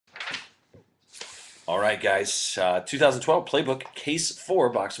All right, guys. 2012 Playbook Case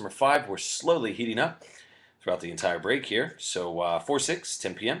 4, box number 5. We're slowly heating up throughout the entire break here. So 4/6,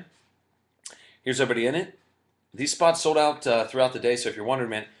 10 p.m. Here's everybody in it. These spots sold out throughout the day. So if you're wondering,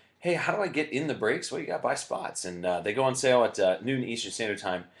 man, hey, how do I get in the breaks? Well, you got to buy spots. And they go on sale at noon Eastern Standard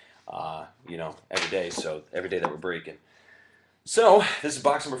Time, every day. So every day that we're breaking. So this is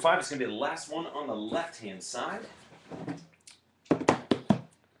box number 5. It's going to be the last one on the left-hand side.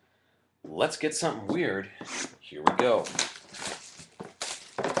 Let's get something weird. Here we go.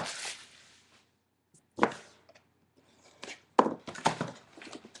 All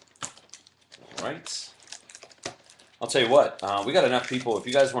right. I'll tell you what, we got enough people. If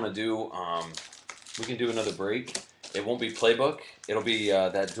you guys want to do, we can do another break. It won't be Playbook. It'll be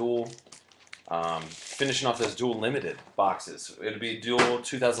that dual, finishing off those dual limited boxes. It'll be dual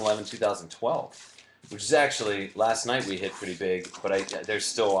 2011, 2012. Which is actually, last night we hit pretty big, but there's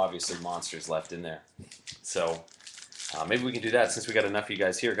still obviously monsters left in there. So maybe we can do that since we got enough of you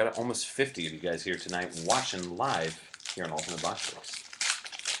guys here. Got almost 50 of you guys here tonight watching live here on UltimateBoxBreaks.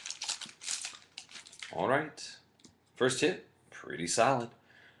 All right. First hit, pretty solid.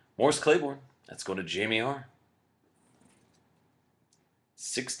 Morris Claiborne. Let's go to Jamie R.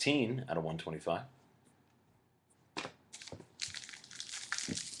 16 out of 125.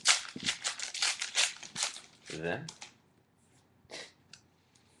 Then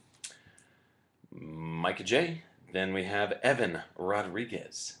Micah J. Then we have Evan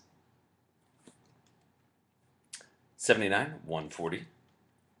Rodriguez. 79, 140.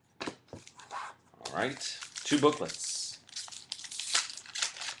 All right, 2 booklets.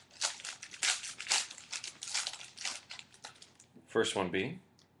 First one being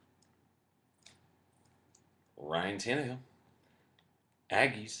Ryan Tannehill.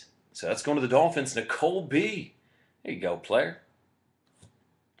 Aggies. So that's going to the Dolphins. Nicole B. There you go, player.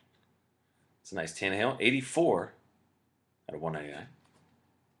 It's a nice Tannehill. 84 out of 199.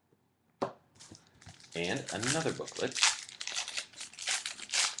 And another booklet.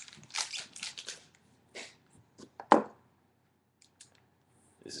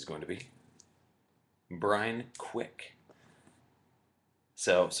 This is going to be Brian Quick.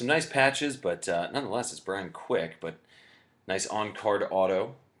 So some nice patches, but nonetheless it's Brian Quick. But nice on-card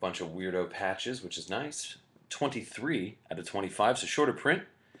auto. Bunch of weirdo patches, which is nice. 23 out of 25, so shorter print.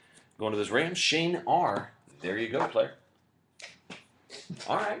 Going to those Rams. Shane R. There you go, player.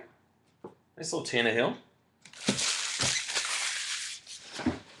 All right. Nice little Tannehill.